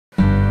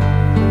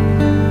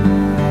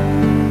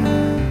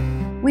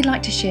we'd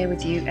like to share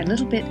with you a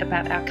little bit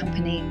about our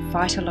company,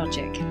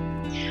 Phytologic.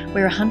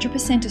 We're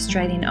 100%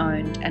 Australian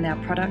owned and our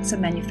products are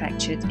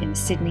manufactured in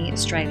Sydney,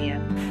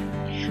 Australia.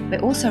 We're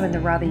also in the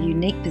rather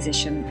unique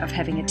position of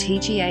having a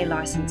TGA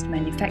licensed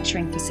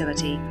manufacturing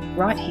facility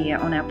right here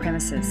on our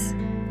premises.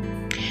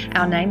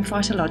 Our name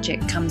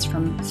Phytologic comes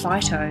from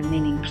phyto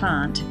meaning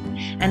plant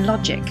and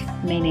logic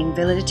meaning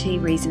validity,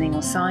 reasoning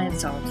or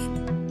science of.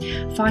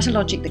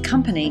 Phytologic the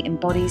company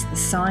embodies the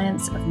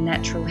science of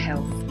natural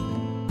health.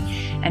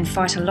 And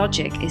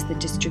Phytologic is the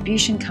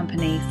distribution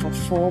company for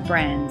 4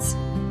 brands: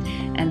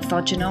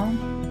 Anthogenol,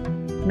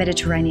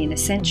 Mediterranean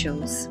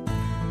Essentials,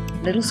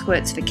 Little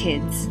Squirts for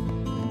Kids,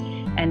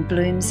 and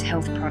Bloom's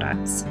Health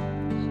Products.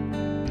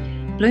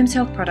 Bloom's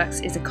Health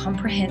Products is a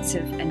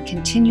comprehensive and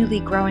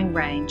continually growing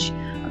range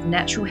of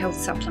natural health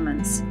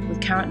supplements with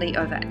currently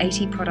over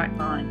 80 product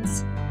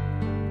lines.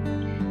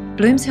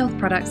 Bloom's Health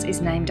Products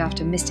is named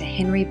after Mr.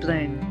 Henry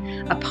Bloom,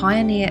 a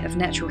pioneer of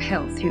natural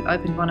health who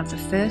opened one of the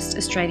first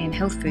Australian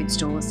health food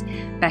stores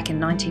back in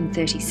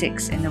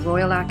 1936 in the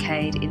Royal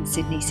Arcade in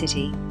Sydney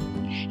City.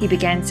 He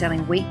began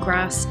selling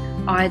wheatgrass,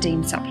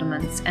 iodine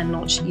supplements and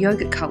launched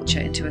yogurt culture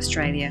into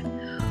Australia,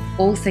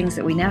 all things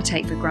that we now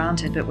take for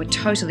granted but were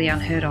totally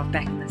unheard of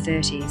back in the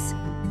 30s.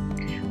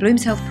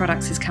 Bloom's Health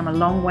Products has come a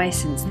long way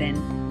since then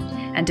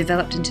and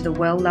developed into the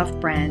well-loved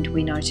brand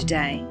we know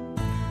today.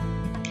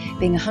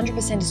 Being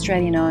 100%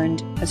 Australian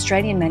owned,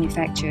 Australian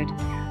manufactured,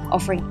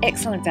 offering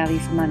excellent value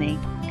for money,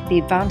 the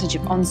advantage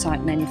of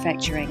on-site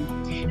manufacturing,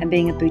 and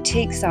being a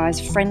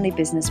boutique-sized friendly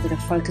business with a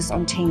focus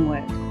on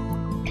teamwork.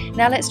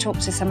 Now let's talk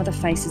to some of the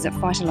faces at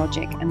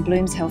Phytologic and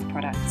Bloom's Health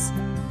Products.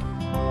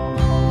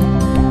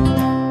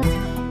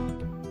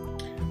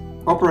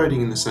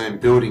 Operating in the same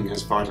building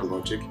as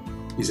Phytologic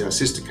is our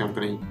sister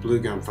company,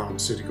 Blue Gum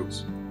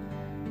Pharmaceuticals.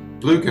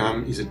 Blue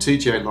Gum is a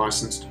TGA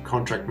licensed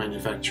contract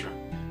manufacturer,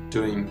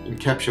 doing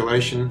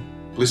encapsulation,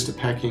 blister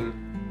packing,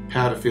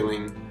 powder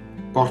filling,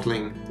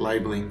 bottling,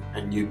 labelling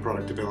and new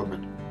product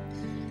development.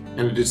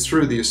 And it is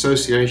through the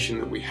association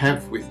that we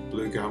have with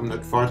Blue Gum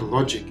that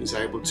Phytologic is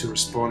able to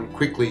respond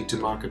quickly to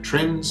market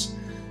trends,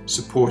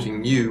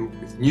 supporting you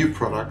with new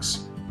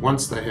products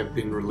once they have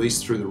been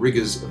released through the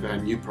rigours of our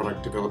new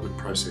product development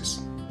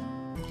process.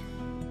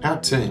 Our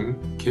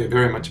team care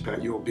very much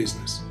about your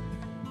business.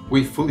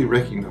 We fully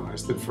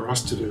recognise that for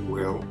us to do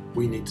well,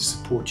 we need to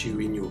support you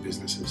in your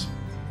businesses.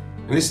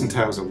 And this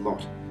entails a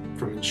lot,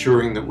 from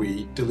ensuring that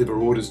we deliver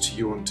orders to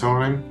you on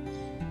time,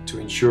 to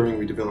ensuring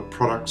we develop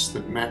products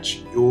that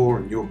match your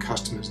and your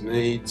customers'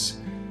 needs,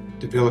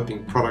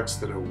 developing products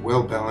that are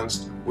well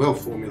balanced and well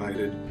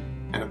formulated,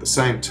 and at the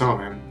same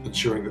time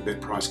ensuring that they're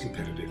price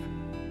competitive.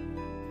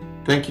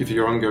 Thank you for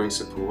your ongoing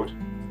support.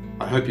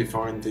 I hope you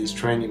find these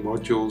training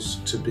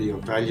modules to be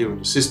of value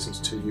and assistance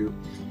to you,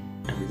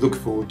 and we look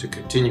forward to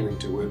continuing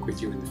to work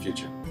with you in the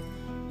future.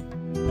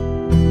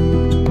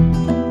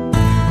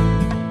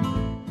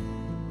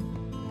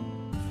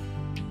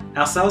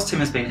 Our sales team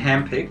has been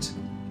handpicked,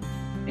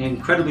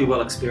 incredibly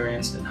well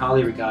experienced and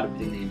highly regarded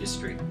within the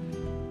industry.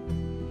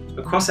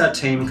 Across our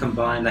team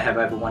combined, they have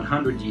over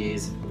 100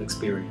 years of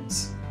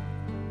experience.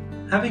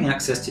 Having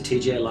access to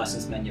TGA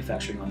licensed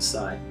manufacturing on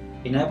site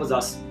enables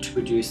us to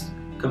produce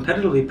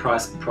competitively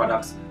priced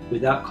products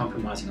without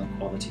compromising on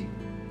quality.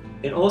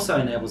 It also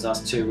enables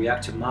us to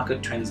react to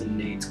market trends and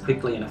needs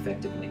quickly and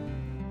effectively.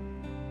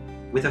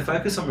 With a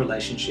focus on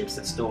relationships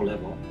at store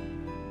level,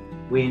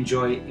 we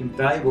enjoy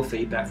invaluable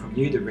feedback from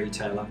you, the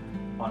retailer,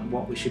 on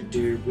what we should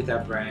do with our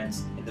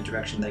brands in the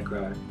direction they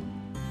grow.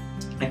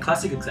 A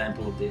classic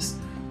example of this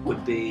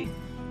would be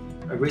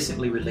a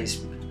recently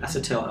released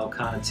acetyl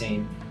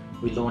L-carnitine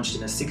we launched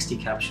in 60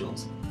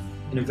 capsules.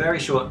 In a very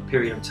short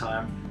period of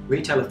time,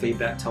 retailer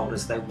feedback told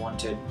us they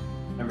wanted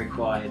and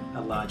required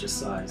a larger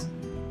size.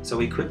 So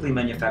we quickly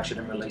manufactured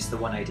and released the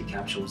 180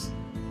 capsules.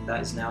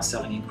 That is now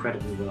selling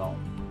incredibly well.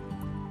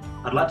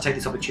 I'd like to take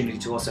this opportunity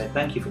to also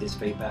thank you for this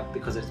feedback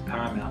because it's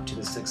paramount to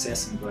the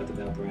success and growth of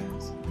our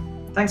brands.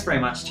 Thanks very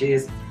much,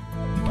 cheers!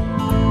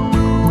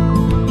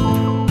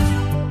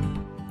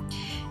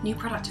 New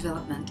product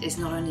development is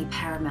not only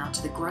paramount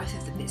to the growth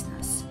of the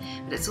business,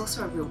 but it's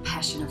also a real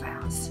passion of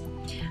ours.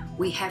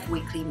 We have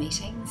weekly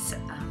meetings,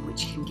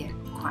 which can get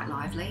quite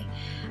lively,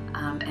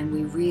 and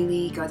we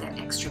really go that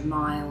extra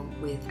mile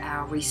with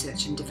our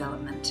research and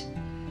development.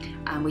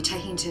 We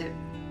take into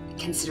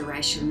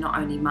consideration not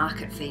only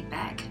market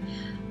feedback,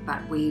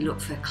 but we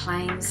look for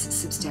claims,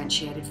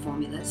 substantiated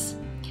formulas,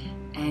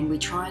 and we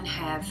try and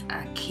have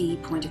a key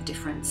point of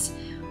difference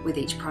with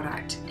each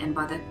product. And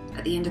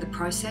at the end of the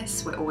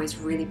process, we're always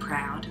really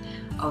proud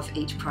of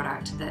each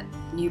product, that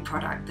new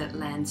product that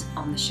lands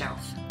on the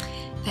shelf.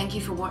 Thank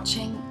you for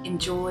watching,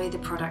 enjoy the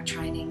product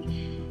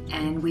training,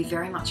 and we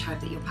very much hope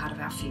that you're part of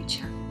our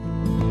future.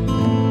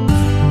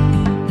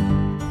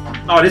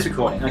 Oh, it is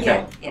recording,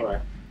 okay. Yeah. All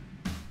right.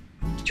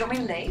 Do you want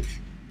me to leave?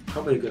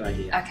 Probably a good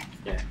idea. Okay.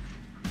 Yeah.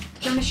 Do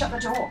you want me to shut the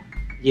door?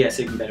 Yes,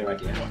 even better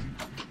idea.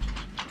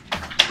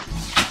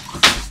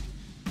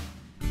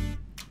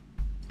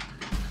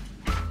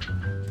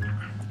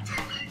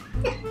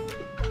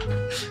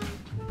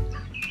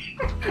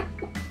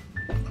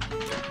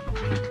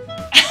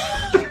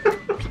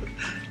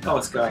 Oh,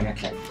 it's going,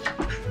 okay.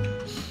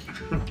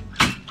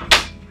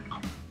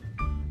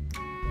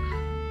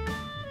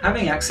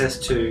 Having access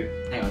to,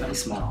 hang on, let me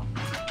smile.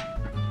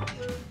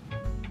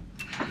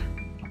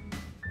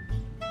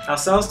 Our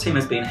sales team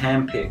has been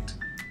handpicked,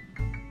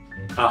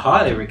 are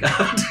highly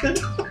regarded.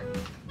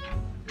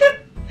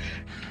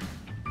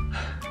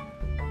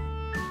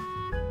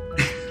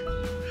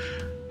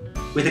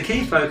 With a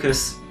key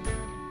focus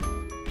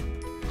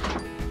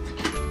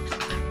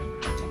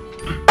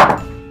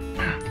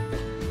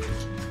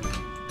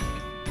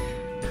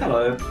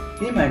Hello,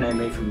 you may know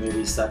me from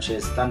movies such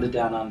as Thunder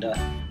Down Under,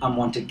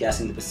 Unwanted Gas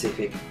in the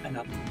Pacific, and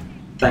others.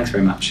 Thanks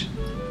very much.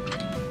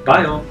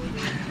 Bye all.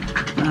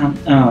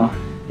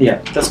 Oh,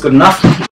 yeah, that's good enough.